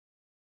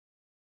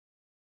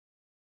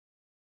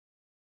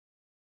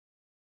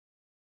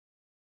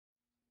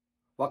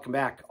Welcome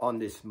back on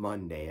this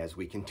Monday as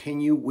we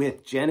continue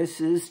with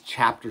Genesis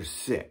chapter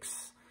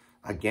 6.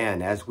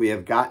 Again, as we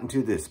have gotten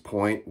to this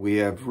point, we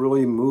have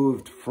really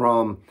moved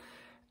from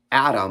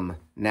Adam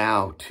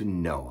now to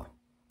Noah.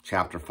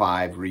 Chapter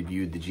 5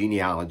 reviewed the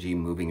genealogy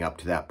moving up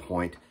to that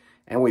point,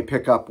 and we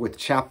pick up with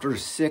chapter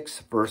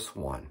 6, verse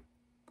 1.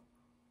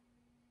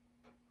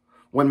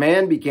 When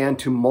man began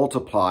to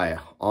multiply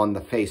on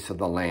the face of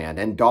the land,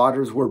 and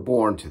daughters were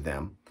born to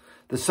them,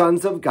 the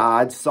sons of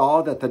God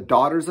saw that the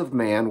daughters of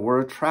man were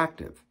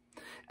attractive,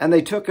 and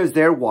they took as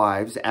their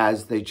wives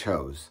as they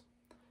chose.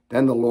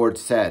 Then the Lord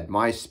said,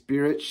 My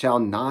spirit shall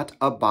not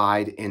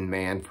abide in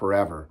man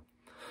forever,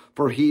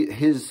 for he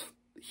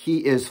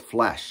is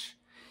flesh.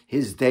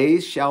 His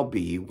days shall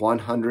be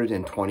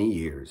 120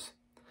 years.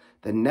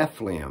 The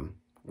Nephilim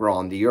were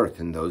on the earth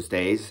in those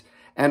days,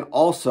 and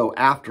also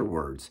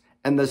afterwards.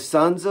 And the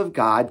sons of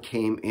God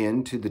came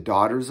in to the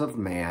daughters of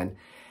man,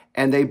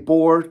 and they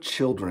bore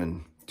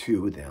children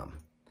to them.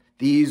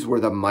 These were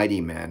the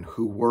mighty men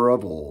who were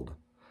of old,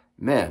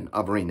 men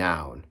of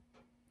renown.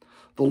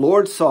 The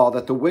Lord saw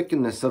that the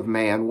wickedness of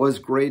man was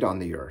great on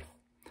the earth,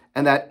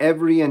 and that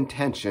every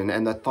intention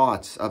and the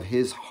thoughts of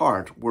his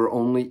heart were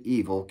only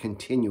evil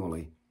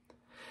continually.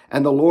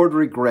 And the Lord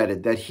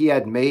regretted that he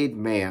had made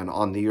man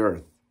on the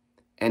earth,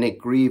 and it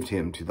grieved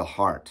him to the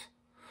heart.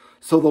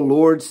 So the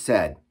Lord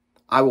said,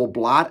 I will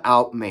blot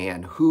out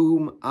man,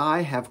 whom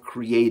I have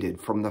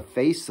created from the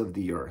face of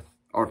the earth,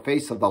 or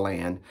face of the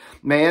land,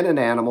 man and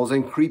animals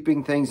and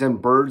creeping things and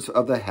birds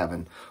of the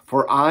heaven,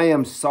 for I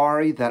am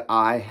sorry that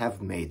I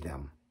have made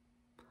them.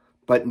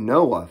 But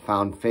Noah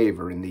found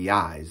favor in the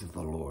eyes of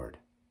the Lord.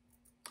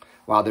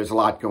 Wow, there's a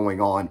lot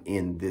going on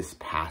in this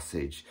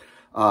passage.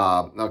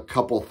 A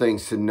couple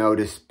things to note,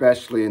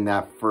 especially in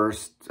that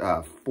first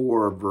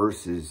 4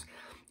 verses.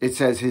 It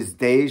says, his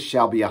days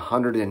shall be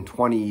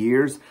 120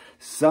 years.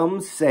 Some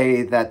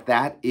say that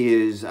that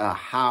is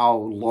how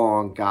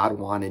long God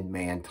wanted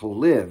man to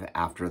live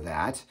after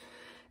that.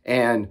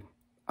 And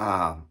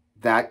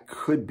that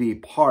could be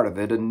part of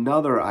it.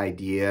 Another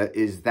idea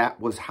is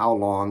that was how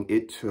long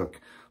it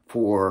took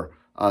for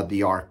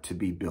the ark to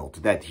be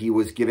built. That he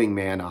was giving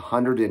man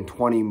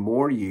 120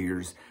 more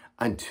years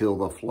until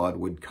the flood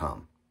would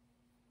come.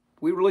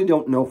 We really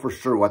don't know for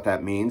sure what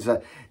that means.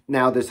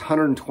 Now, this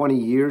 120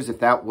 years, if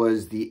that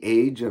was the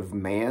age of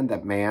man,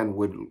 that man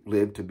would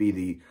live to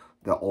be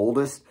the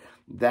oldest,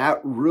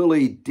 that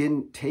really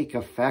didn't take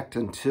effect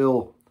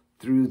until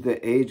through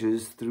the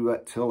ages,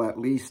 till at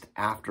least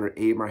after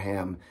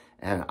Abraham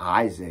and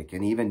Isaac,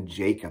 and even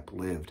Jacob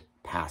lived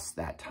past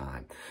that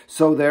time.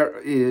 So there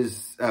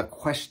is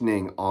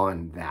questioning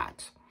on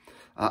that.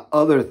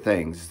 Other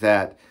things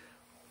that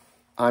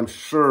I'm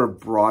sure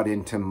brought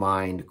into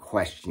mind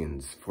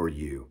questions for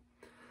you.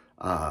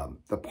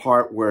 The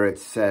part where it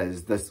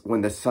says,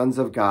 when the sons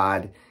of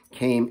God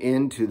came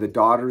into the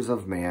daughters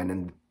of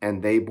man,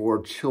 and they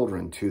bore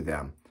children to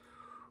them.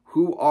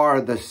 Who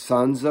are the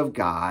sons of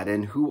God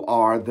and who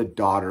are the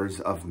daughters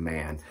of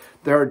man?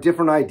 There are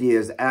different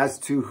ideas as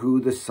to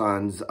who the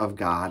sons of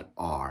God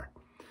are.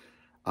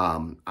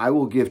 I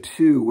will give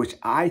 2 which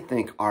I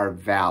think are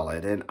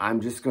valid, and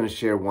I'm just going to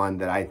share one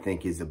that I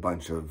think is a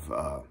bunch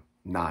of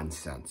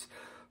nonsense.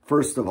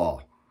 First of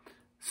all,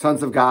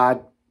 sons of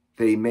God,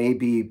 they may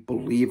be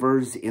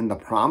believers in the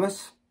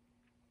promise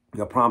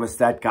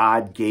that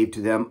God gave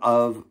to them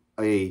of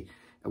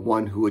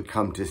one who would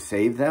come to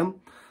save them.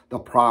 The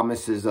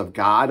promises of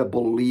God, a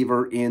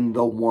believer in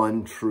the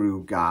one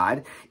true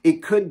God.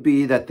 It could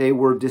be that they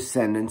were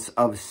descendants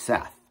of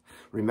Seth.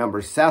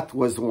 Remember, Seth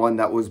was the one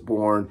that was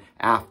born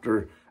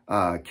after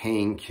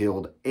Cain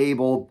killed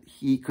Abel.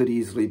 He could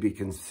easily be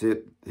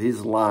considered,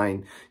 his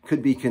line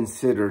could be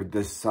considered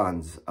the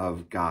sons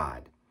of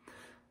God.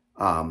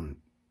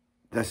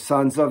 The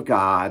sons of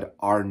God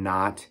are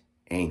not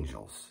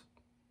angels.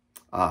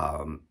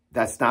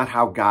 That's not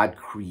how God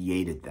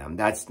created them.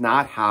 That's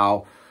not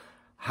how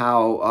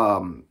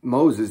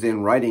Moses,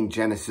 in writing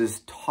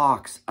Genesis,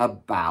 talks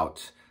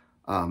about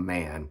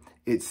man.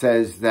 It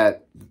says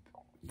that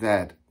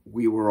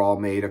we were all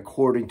made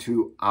according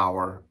to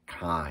our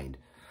kind.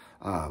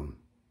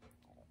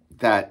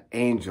 That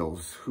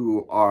angels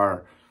who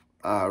are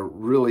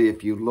really,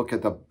 if you look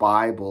at the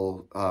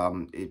Bible,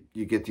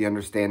 you get the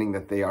understanding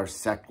that they are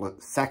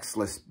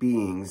sexless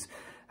beings.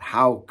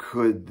 How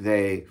could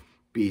they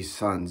be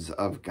sons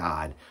of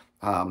God?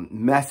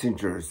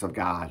 Messengers of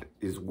God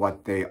is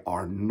what they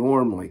are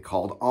normally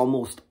called,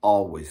 almost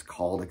always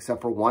called,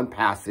 except for one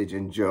passage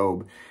in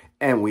Job,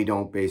 and we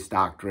don't base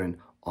doctrine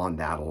on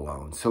that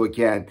alone. So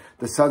again,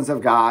 the sons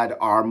of God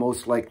are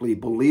most likely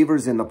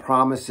believers in the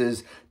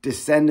promises,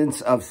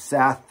 descendants of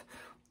Seth,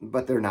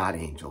 but they're not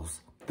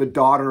angels. The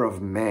daughter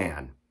of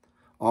man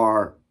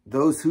are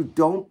those who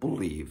don't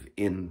believe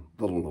in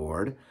the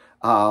Lord,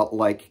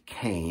 like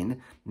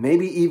Cain,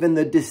 maybe even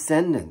the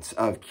descendants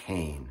of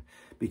Cain,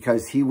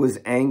 because he was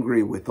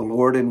angry with the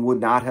Lord and would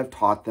not have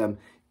taught them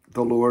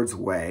the Lord's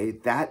way.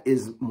 That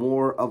is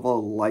more of a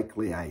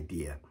likely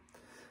idea.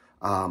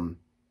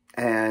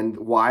 And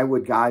why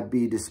would God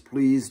be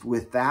displeased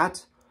with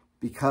that?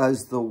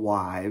 because the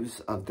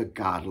wives of the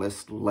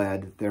godless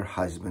led their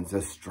husbands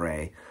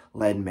astray,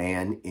 led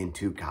man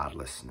into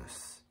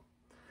godlessness.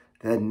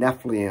 The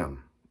Nephilim,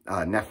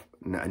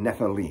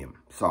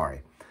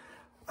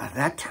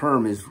 that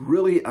term is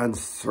really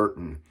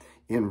uncertain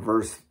in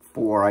verse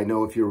 4. I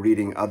know if you're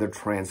reading other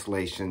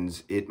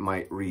translations, it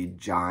might read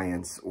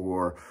giants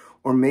or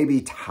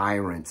maybe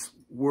tyrants.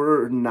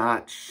 We're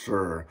not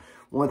sure.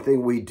 One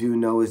thing we do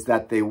know is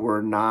that they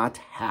were not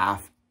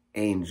half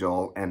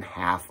angel and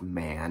half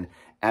man,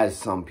 as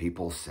some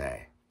people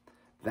say.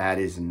 That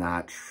is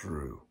not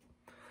true.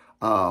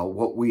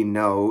 What we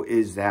know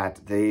is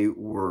that they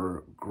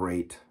were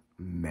great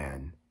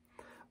men.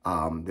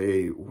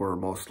 They were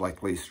most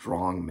likely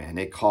strong men.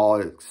 It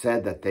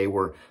said that they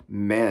were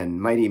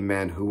men, mighty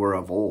men who were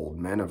of old,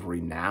 men of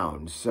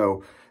renown.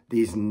 So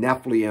these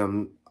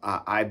Nephilim,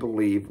 I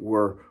believe,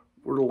 were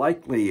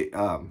likely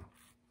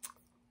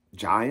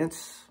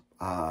giants,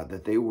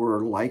 that they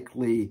were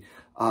likely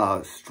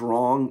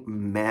strong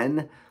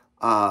men,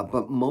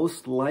 but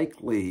most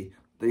likely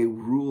they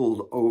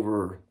ruled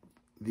over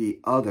the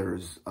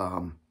others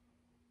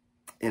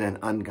in an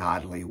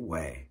ungodly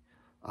way.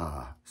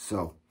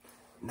 So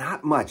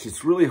not much.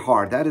 It's really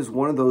hard. That is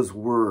one of those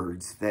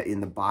words that in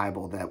the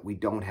Bible that we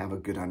don't have a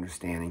good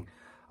understanding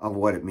of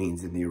what it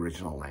means in the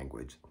original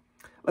language.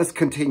 Let's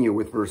continue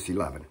with verse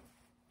 11.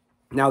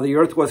 Now the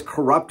earth was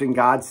corrupt in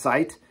God's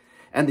sight,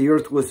 and the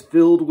earth was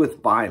filled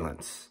with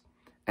violence.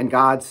 And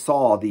God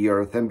saw the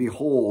earth, and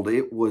behold,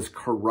 it was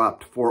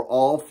corrupt, for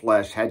all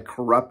flesh had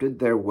corrupted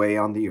their way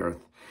on the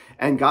earth.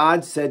 And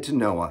God said to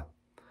Noah,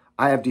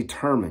 I have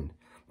determined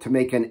to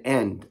make an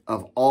end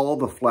of all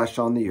the flesh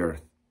on the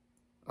earth,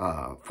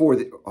 of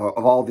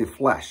all the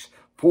flesh,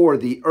 for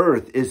the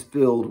earth is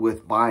filled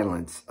with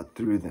violence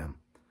through them.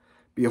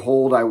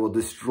 Behold, I will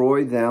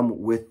destroy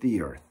them with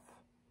the earth.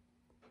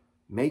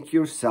 Make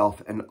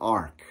yourself an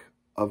ark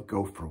of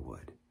gopher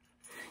wood.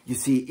 You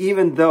see,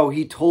 even though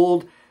he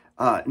told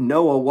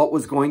Noah what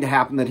was going to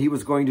happen, that he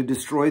was going to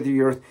destroy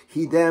the earth,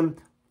 he then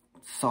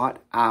sought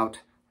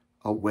out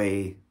a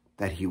way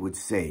that he would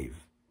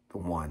save the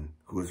one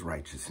who is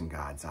righteous in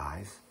God's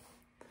eyes.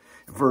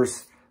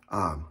 Verse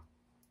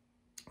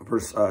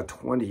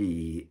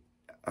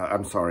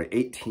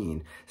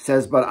 18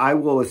 says, But I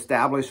will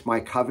establish my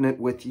covenant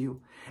with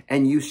you,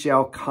 and you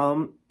shall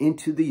come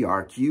into the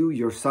ark, you,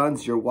 your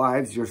sons, your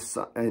wives,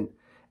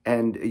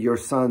 and your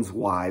sons'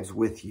 wives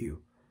with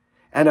you.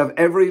 And of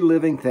every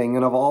living thing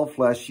and of all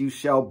flesh you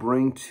shall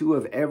bring 2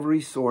 of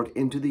every sort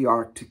into the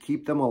ark to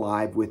keep them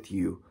alive with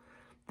you.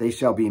 They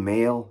shall be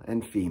male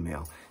and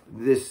female.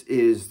 This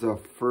is the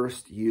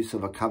first use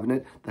of a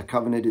covenant. The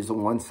covenant is a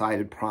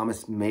one-sided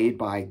promise made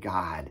by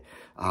God.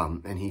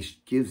 And he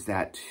gives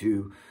that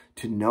to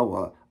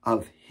Noah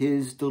of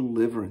his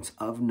deliverance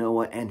of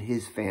Noah and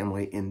his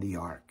family in the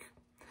ark.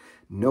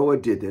 Noah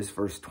did this,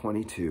 verse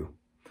 22.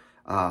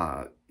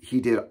 He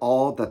did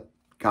all that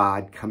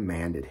God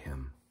commanded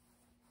him.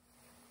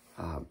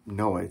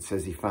 Noah, it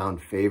says he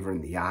found favor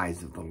in the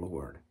eyes of the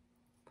Lord.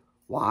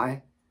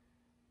 Why?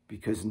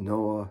 Because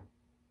Noah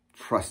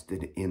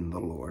trusted in the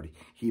Lord.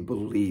 He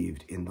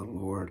believed in the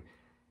Lord,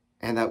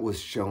 and that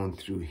was shown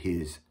through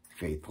his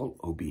faithful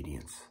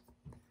obedience.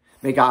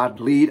 May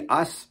God lead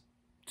us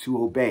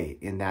to obey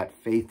in that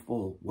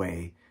faithful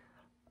way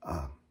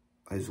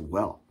as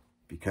well,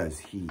 because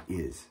he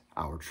is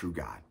our true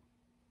God.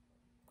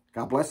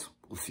 God bless.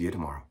 We'll see you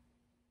tomorrow.